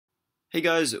Hey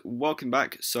guys, welcome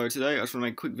back. So today I just want to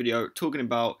make a quick video talking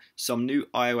about some new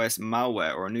iOS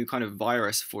malware or a new kind of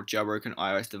virus for jailbroken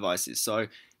iOS devices. So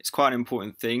it's quite an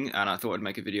important thing and I thought I'd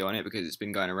make a video on it because it's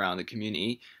been going around the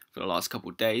community for the last couple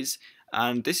of days.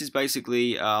 And this is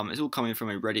basically, it's all coming from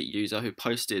a Reddit user who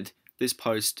posted this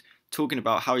post talking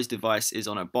about how his device is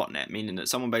on a botnet, meaning that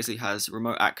someone basically has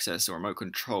remote access or remote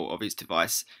control of his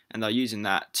device and they're using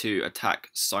that to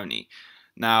attack Sony.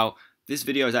 Now, this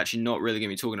video is actually not really going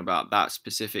to be talking about that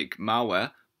specific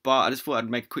malware, but I just thought I'd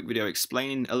make a quick video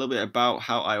explaining a little bit about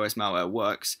how iOS malware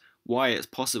works, why it's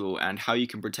possible, and how you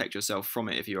can protect yourself from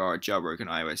it if you are a jailbroken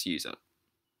iOS user.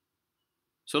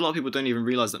 So a lot of people don't even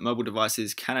realize that mobile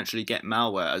devices can actually get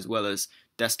malware as well as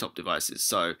desktop devices.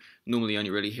 So normally you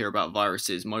only really hear about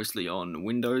viruses mostly on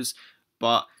Windows,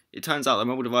 but it turns out that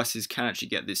mobile devices can actually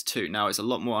get this too. Now it's a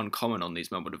lot more uncommon on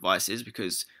these mobile devices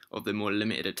because of the more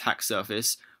limited attack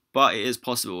surface, but it is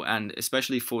possible, and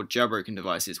especially for jailbroken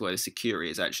devices where the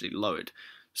security is actually lowered.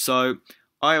 So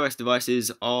iOS devices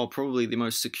are probably the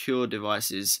most secure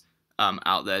devices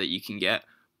out there that you can get,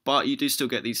 but you do still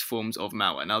get these forms of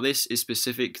malware. Now this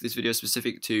video is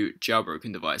specific to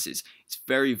jailbroken devices. It's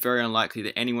very, very unlikely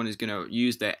that anyone is going to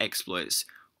use their exploits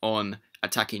on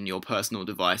attacking your personal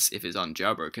device if it's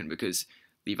unjailbroken, because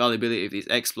the valuability of these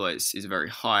exploits is very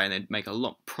high, and they'd make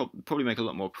probably make a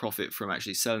lot more profit from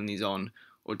actually selling these on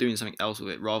or doing something else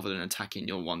with it rather than attacking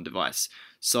your one device.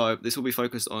 So this will be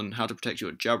focused on how to protect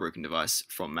your jailbroken device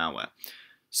from malware.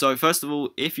 So first of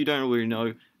all, if you don't already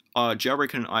know, a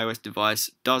jailbroken iOS device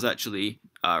does actually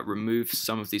remove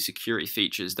some of the security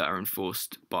features that are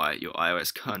enforced by your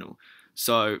iOS kernel.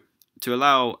 So to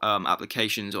allow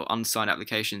applications or unsigned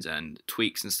applications and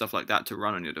tweaks and stuff like that to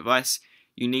run on your device,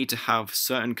 you need to have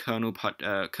certain kernel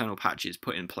patches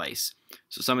put in place.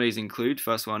 So some of these include,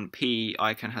 first one, PE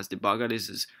icon has debugger. This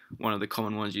is one of the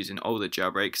common ones used in older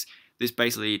jailbreaks. This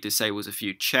basically disables a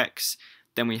few checks.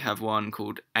 Then we have one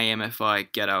called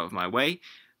AMFI get out of my way.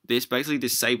 This basically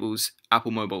disables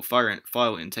Apple Mobile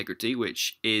file integrity,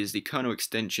 which is the kernel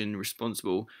extension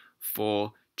responsible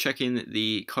for checking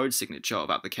the code signature of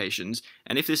applications,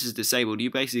 and if this is disabled, you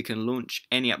basically can launch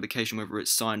any application whether it's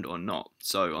signed or not.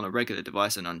 So on a regular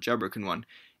device and on a jailbroken one,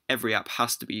 every app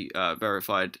has to be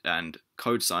verified and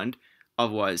code signed,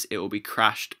 otherwise it will be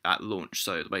crashed at launch.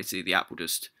 So basically the app will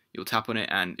you'll tap on it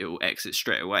and it will exit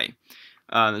straight away.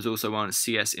 There's also one,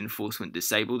 CS enforcement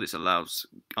disabled. This allows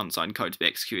unsigned code to be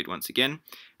executed once again.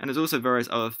 And there's also various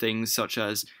other things such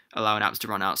as allowing apps to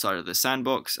run outside of the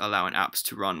sandbox, allowing apps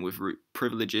to run with root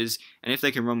privileges. And if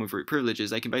they can run with root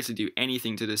privileges, they can basically do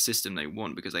anything to the system they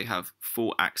want because they have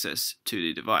full access to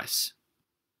the device.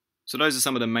 So those are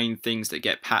some of the main things that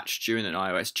get patched during an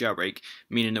iOS jailbreak,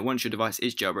 meaning that once your device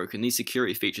is jailbroken, these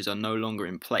security features are no longer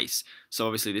in place. So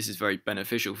obviously this is very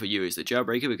beneficial for you as the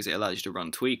jailbreaker because it allows you to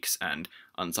run tweaks and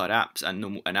unsigned apps and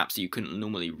apps that you couldn't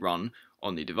normally run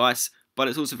on the device. But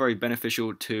it's also very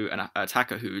beneficial to an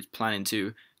attacker who is planning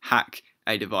to hack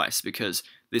a device, because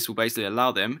this will basically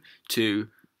allow them to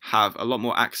have a lot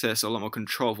more access, a lot more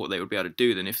control of what they would be able to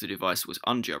do than if the device was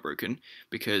unjailbroken.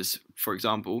 Because, for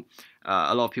example,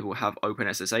 a lot of people have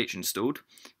OpenSSH installed,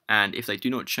 and if they do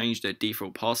not change their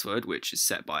default password, which is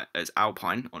set as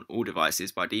Alpine on all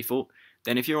devices by default,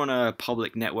 then if you're on a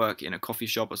public network in a coffee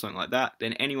shop or something like that,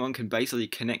 then anyone can basically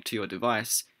connect to your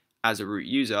device as a root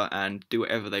user and do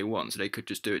whatever they want. So they could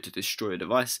just do it to destroy a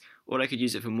device, or they could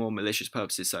use it for more malicious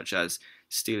purposes such as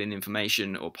stealing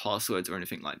information or passwords or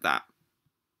anything like that.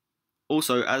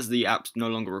 Also, as the apps no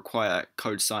longer require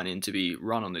code sign-in to be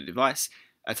run on the device,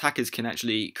 attackers can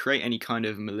actually create any kind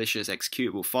of malicious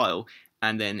executable file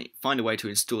and then find a way to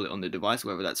install it on the device,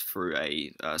 whether that's through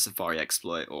a Safari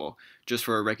exploit or just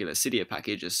for a regular Cydia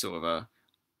package as sort of a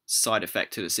side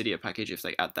effect to the Cydia package if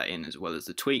they add that in as well as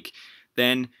the tweak.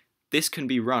 Then this can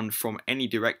be run from any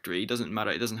directory. It doesn't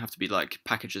matter, it doesn't have to be like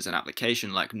packaged as an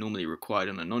application like normally required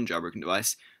on a non-jailbroken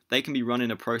device. They can be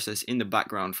running a process in the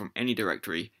background from any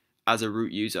directory as a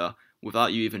root user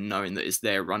without you even knowing that it's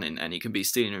there running, and it can be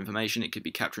stealing information, it could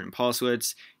be capturing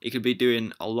passwords, it could be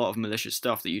doing a lot of malicious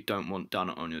stuff that you don't want done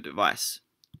on your device.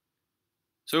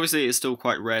 So obviously it's still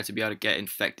quite rare to be able to get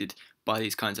infected by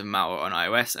these kinds of malware on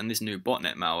iOS, and this new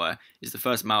botnet malware is the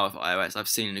first malware for iOS I've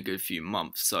seen in a good few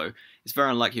months, so it's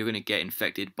very unlikely you're going to get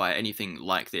infected by anything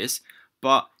like this.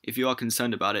 But if you are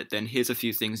concerned about it, then here's a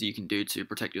few things that you can do to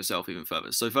protect yourself even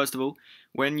further. So first of all,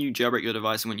 when you jailbreak your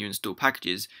device and when you install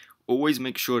packages, always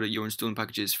make sure that you're installing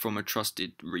packages from a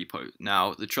trusted repo.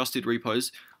 Now, the trusted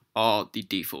repos are the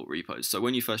default repos. So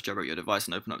when you first jailbreak your device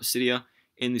and open up Cydia,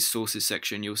 in the sources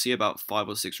section, you'll see about 5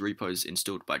 or 6 repos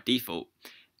installed by default.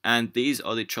 And these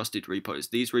are the trusted repos.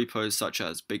 These repos, such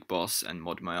as Big Boss and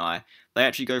ModMyEye, they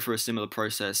actually go through a similar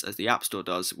process as the App Store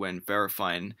does when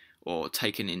verifying or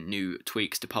taking in new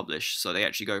tweaks to publish. So they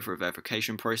actually go through a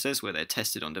verification process where they're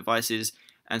tested on devices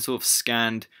and sort of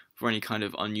scanned for any kind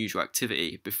of unusual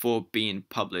activity before being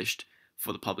published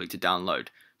for the public to download.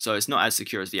 So it's not as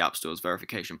secure as the App Store's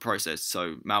verification process,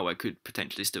 so malware could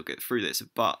potentially still get through this,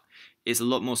 but it's a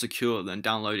lot more secure than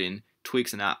downloading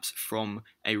tweaks and apps from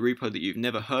a repo that you've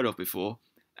never heard of before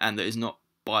and that is not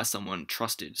by someone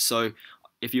trusted. So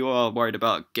if you are worried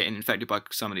about getting infected by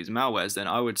some of these malwares, then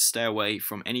I would stay away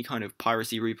from any kind of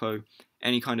piracy repo,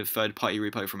 any kind of third-party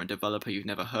repo from a developer you've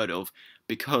never heard of,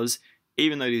 because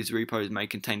even though these repos may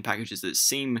contain packages that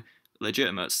seem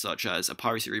legitimate, such as a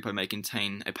piracy repo may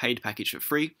contain a paid package for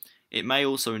free, it may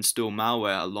also install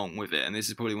malware along with it, and this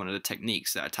is probably one of the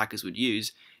techniques that attackers would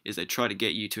use, is they try to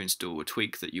get you to install a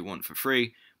tweak that you want for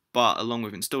free, but along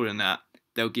with installing that,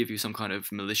 they'll give you some kind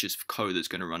of malicious code that's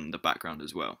going to run in the background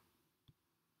as well.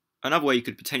 Another way you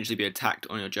could potentially be attacked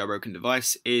on your jailbroken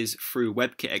device is through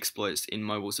Webkit exploits in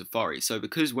mobile Safari. So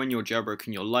because when you're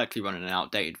jailbroken, you're likely running an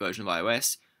outdated version of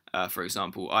iOS. For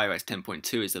example, iOS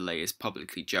 10.2 is the latest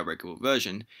publicly jailbreakable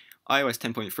version. iOS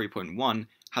 10.3.1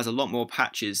 has a lot more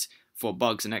patches for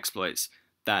bugs and exploits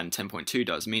than 10.2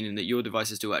 does, meaning that your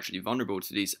device is still actually vulnerable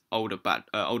to these older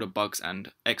bugs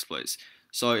and exploits.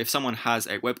 So if someone has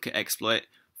a Webkit exploit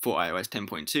for iOS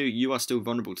 10.2, you are still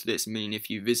vulnerable to this, meaning if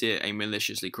you visit a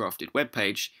maliciously crafted web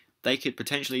page, they could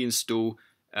potentially install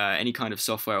any kind of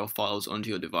software or files onto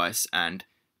your device and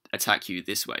attack you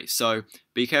this way. So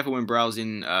be careful when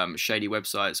browsing shady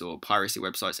websites or piracy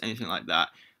websites, anything like that.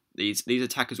 These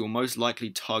attackers will most likely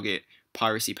target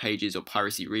piracy pages or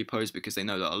piracy repos because they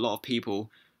know that a lot of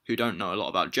people who don't know a lot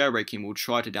about jailbreaking will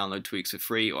try to download tweaks for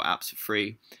free or apps for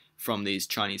free from these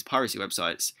Chinese piracy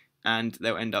websites, and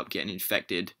they'll end up getting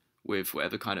infected with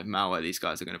whatever kind of malware these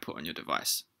guys are going to put on your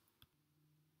device.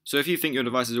 So if you think your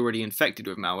device is already infected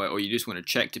with malware, or you just want to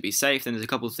check to be safe, then there's a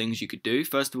couple of things you could do.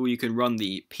 First of all, you can run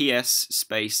the ps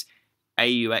space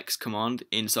aux command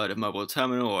inside of mobile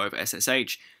terminal or over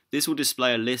SSH. This will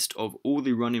display a list of all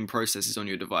the running processes on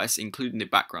your device, including the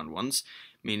background ones,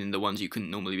 meaning the ones you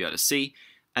couldn't normally be able to see.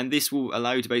 And this will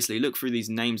allow you to basically look through these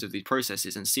names of these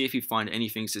processes and see if you find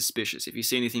anything suspicious. If you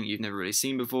see anything you've never really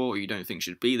seen before or you don't think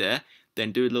should be there,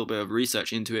 then do a little bit of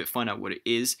research into it, find out what it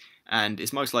is, and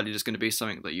it's most likely just going to be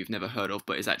something that you've never heard of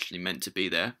but is actually meant to be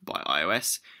there by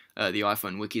iOS. The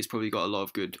iPhone wiki has probably got a lot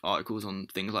of good articles on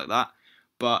things like that.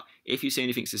 But if you see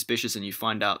anything suspicious and you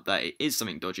find out that it is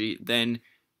something dodgy, then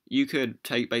you could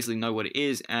basically know what it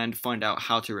is and find out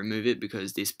how to remove it,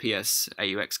 because this ps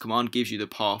aux command gives you the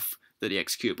path that the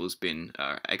executable has been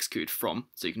executed from,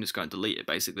 so you can just go and delete it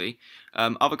basically.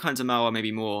 Other kinds of malware may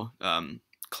be more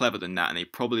clever than that, and they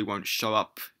probably won't show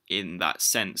up in that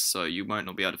sense, so you might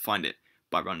not be able to find it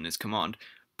by running this command.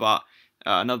 But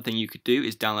another thing you could do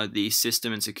is download the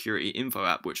System and Security Info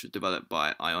app, which was developed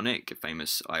by Ionic, a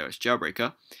famous iOS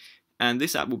jailbreaker. And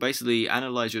this app will basically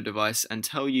analyze your device and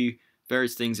tell you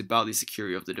various things about the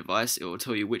security of the device. It will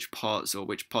tell you which parts of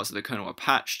the kernel are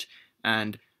patched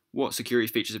and what security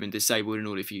features have been disabled in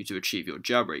order for you to achieve your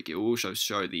jailbreak. It will also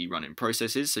show the running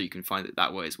processes, so you can find it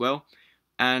that way as well.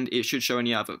 And it should show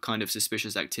any other kind of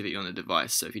suspicious activity on the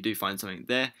device. So if you do find something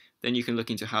there, then you can look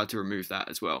into how to remove that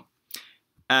as well.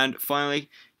 And finally,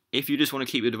 if you just want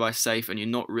to keep your device safe and you're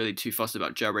not really too fussed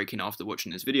about jailbreaking after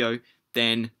watching this video,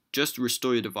 then just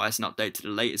restore your device and update to the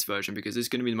latest version, because it's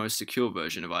going to be the most secure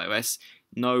version of iOS.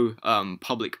 No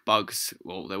public bugs,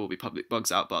 well, there will be public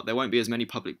bugs out, but there won't be as many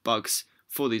public bugs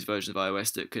for these versions of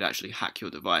iOS that could actually hack your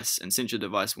device. And since your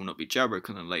device will not be jailbroken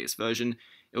on the latest version,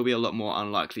 it'll be a lot more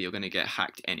unlikely you're going to get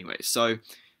hacked anyway. So I'm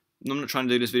not trying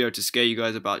to do this video to scare you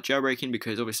guys about jailbreaking,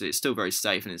 because obviously it's still very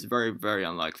safe and it's very, very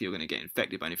unlikely you're going to get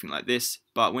infected by anything like this.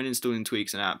 But when installing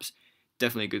tweaks and apps,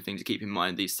 definitely a good thing to keep in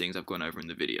mind, these things I've gone over in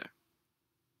the video.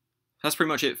 That's pretty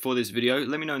much it for this video.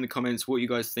 Let me know in the comments what you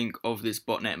guys think of this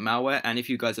botnet malware, and if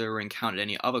you guys ever encountered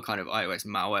any other kind of iOS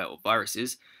malware or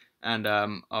viruses, and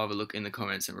I'll have a look in the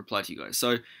comments and reply to you guys.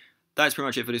 So that's pretty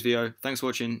much it for this video. Thanks for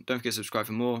watching. Don't forget to subscribe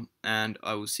for more, and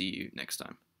I will see you next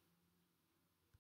time.